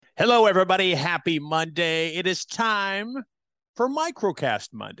Hello, everybody. Happy Monday. It is time for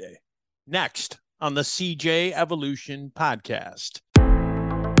Microcast Monday. Next on the CJ Evolution Podcast.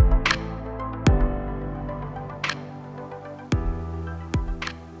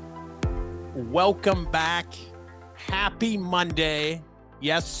 Welcome back. Happy Monday.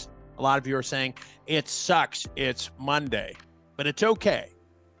 Yes, a lot of you are saying it sucks. It's Monday, but it's okay.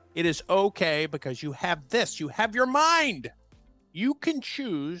 It is okay because you have this. You have your mind. You can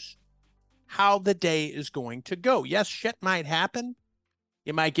choose how the day is going to go. Yes, shit might happen.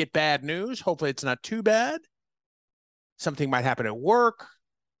 You might get bad news. Hopefully it's not too bad. Something might happen at work.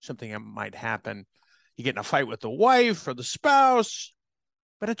 Something might happen. You get in a fight with the wife or the spouse.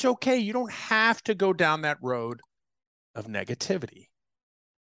 But it's okay. You don't have to go down that road of negativity.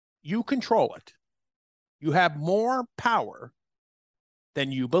 You control it. You have more power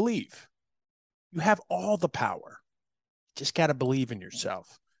than you believe. You have all the power. Just got to believe in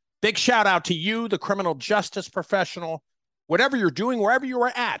yourself. Big shout out to you, the criminal justice professional. Whatever you're doing, wherever you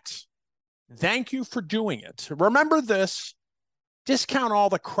are at, thank you for doing it. Remember this, discount all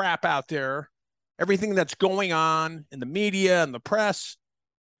the crap out there, everything that's going on in the media and the press.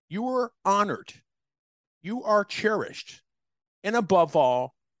 You are honored. You are cherished. And above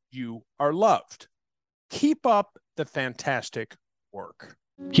all, you are loved. Keep up the fantastic work.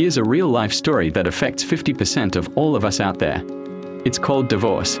 Here's a real-life story that affects 50% of all of us out there. It's called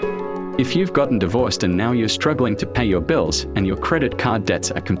divorce. If you've gotten divorced and now you're struggling to pay your bills and your credit card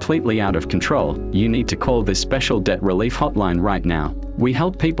debts are completely out of control, you need to call this special debt relief hotline right now. We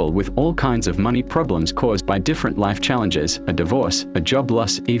help people with all kinds of money problems caused by different life challenges, a divorce, a job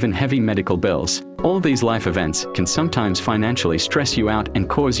loss, even heavy medical bills. All these life events can sometimes financially stress you out and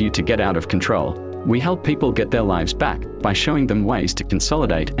cause you to get out of control. We help people get their lives back by showing them ways to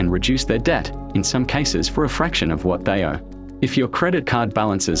consolidate and reduce their debt, in some cases for a fraction of what they owe. If your credit card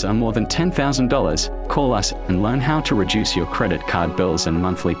balances are more than $10,000, call us and learn how to reduce your credit card bills and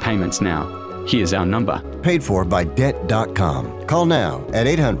monthly payments now. Here's our number. Paid for by Debt.com. Call now at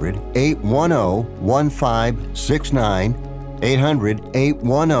 800-810-1569.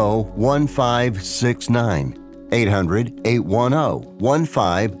 800-810-1569.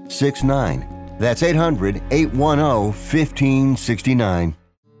 800-810-1569. That's 800-810-1569.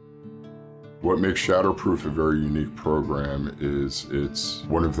 What makes Shatterproof a very unique program is it's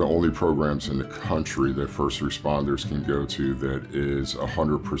one of the only programs in the country that first responders can go to that is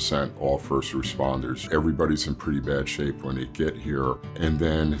 100% all first responders. Everybody's in pretty bad shape when they get here. And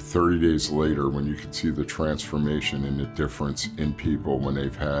then 30 days later, when you can see the transformation and the difference in people when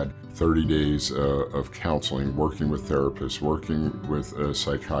they've had 30 days of counseling, working with therapists, working with a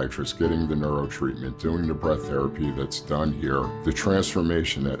psychiatrist, getting the neuro treatment, doing the breath therapy that's done here. The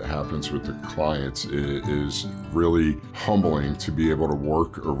transformation that happens with the clients is really humbling to be able to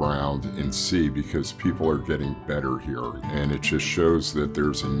work around and see, because people are getting better here. And it just shows that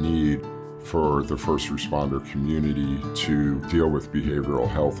there's a need for the first responder community to deal with behavioral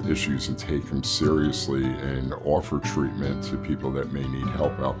health issues and take them seriously and offer treatment to people that may need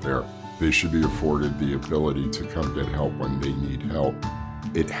help out there. They should be afforded the ability to come get help when they need help.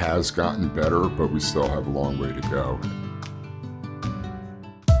 It has gotten better, but we still have a long way to go.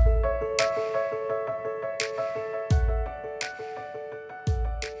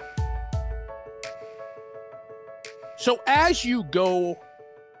 So as you go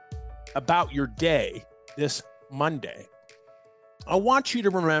about your day this Monday, I want you to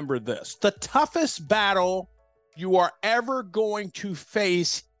remember this. The toughest battle you are ever going to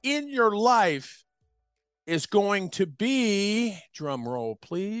face in your life is going to be, drum roll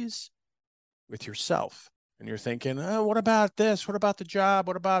please, with yourself. And you're thinking, oh, what about this? What about the job?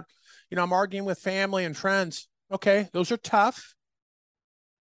 What about, I'm arguing with family and friends. Okay, those are tough.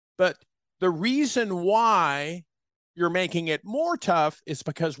 But the reason why you're making it more tough is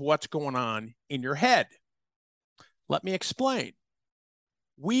because what's going on in your head. Let me explain.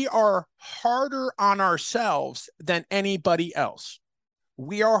 We are harder on ourselves than anybody else.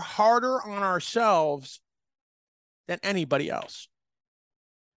 We are harder on ourselves than anybody else.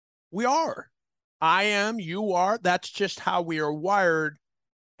 We are. I am, you are. That's just how we are wired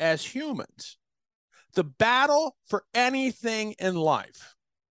as humans. The battle for anything in life,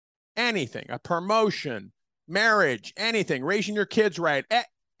 anything, a promotion, marriage, anything, raising your kids right,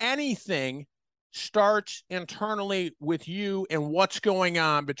 anything starts internally with you and what's going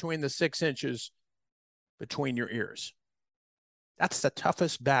on between the 6 inches between your ears. That's the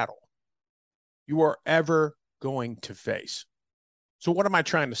toughest battle you are ever going to face. So what am I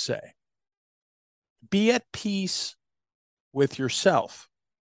trying to say? Be at peace with yourself.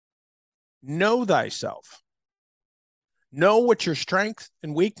 Know thyself. Know what your strengths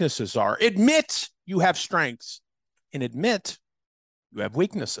and weaknesses are. Admit you have strengths and admit you have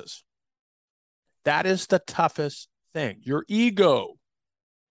weaknesses. That is the toughest thing. Your ego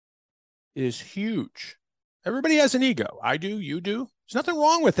is huge. Everybody has an ego. I do, you do. There's nothing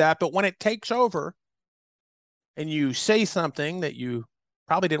wrong with that, but when it takes over and you say something that you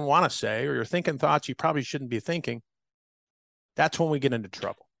probably didn't want to say, or you're thinking thoughts you probably shouldn't be thinking, that's when we get into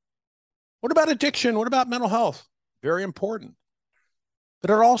trouble. What about addiction? What about mental health? Very important.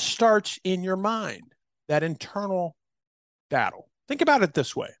 But it all starts in your mind, that internal battle. Think about it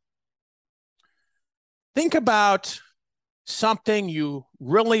this way. Think about something you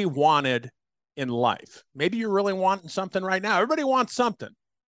really wanted in life. Maybe you're really wanting something right now. Everybody wants something.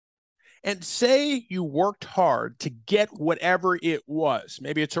 And say you worked hard to get whatever it was.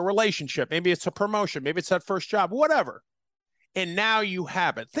 Maybe it's a relationship. Maybe it's a promotion. Maybe it's that first job, whatever. And now you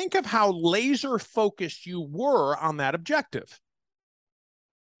have it. Think of how laser focused you were on that objective.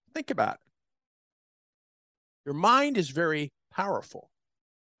 Think about it. Your mind is very powerful.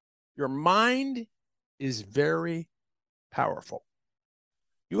 Your mind is very powerful.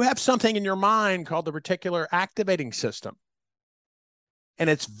 You have something in your mind called the reticular activating system, and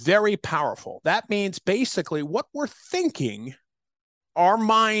it's very powerful. That means basically what we're thinking, our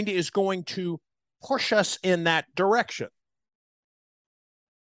mind is going to push us in that direction.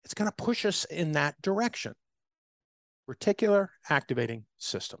 It's going to push us in that direction. Reticular activating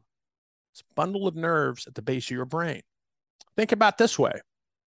system. It's a bundle of nerves at the base of your brain. Think about this way.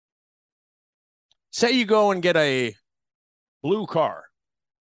 Say you go and get a blue car.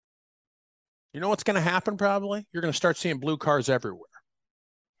 You know what's going to happen probably? You're going to start seeing blue cars everywhere.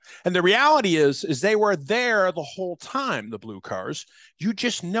 And the reality is they were there the whole time, the blue cars. You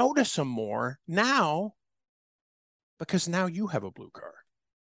just notice them more now because now you have a blue car.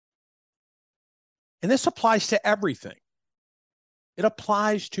 And this applies to everything. It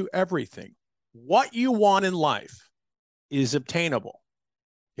applies to everything. What you want in life is obtainable.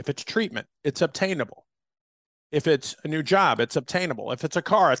 If it's treatment, it's obtainable. If it's a new job, it's obtainable. If it's a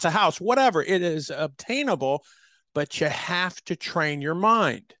car, it's a house, whatever, it is obtainable, but you have to train your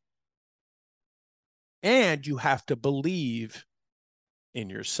mind. And you have to believe in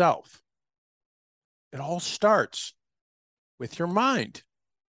yourself. It all starts with your mind.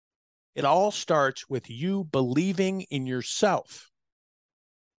 It all starts with you believing in yourself.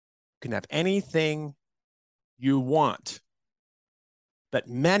 You can have anything you want. But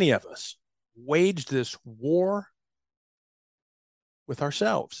many of us wage this war with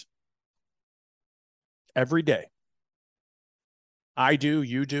ourselves every day. I do,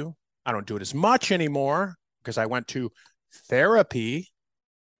 you do. I don't do it as much anymore because I went to therapy,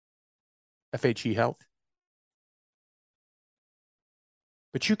 FHE Health.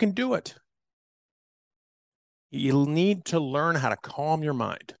 But you can do it. You'll need to learn how to calm your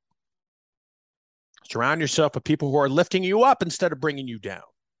mind. Surround yourself with people who are lifting you up instead of bringing you down.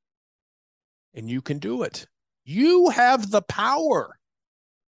 And you can do it. You have the power.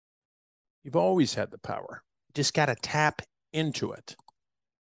 You've always had the power. You just got to tap into it.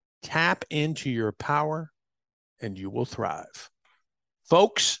 Tap into your power and you will thrive.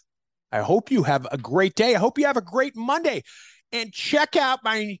 Folks, I hope you have a great day. I hope you have a great Monday. And check out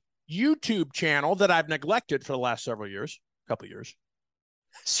my YouTube channel that I've neglected for the last couple of years.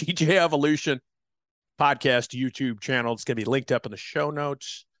 CJ Evolution Podcast YouTube channel. It's going to be linked up in the show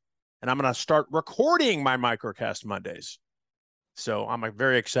notes. And I'm going to start recording my Microcast Mondays. So I'm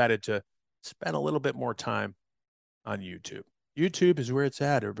very excited to spend a little bit more time on YouTube. YouTube is where it's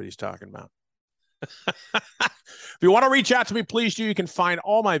at, everybody's talking about. If you want to reach out to me, please do. You can find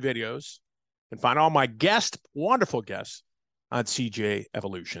all my videos. You can find all my guests, wonderful guests, on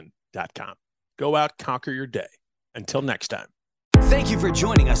cjevolution.com. Go out, conquer your day. Until next time. Thank you for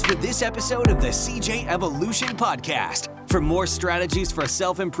joining us for this episode of the CJ Evolution Podcast. For more strategies for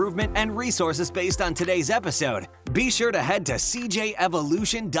self-improvement and resources based on today's episode, be sure to head to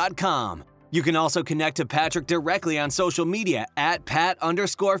cjevolution.com. You can also connect to Patrick directly on social media at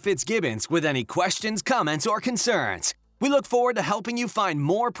Pat_Fitzgibbons with any questions, comments, or concerns. We look forward to helping you find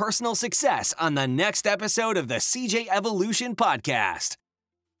more personal success on the next episode of the CJ Evolution Podcast.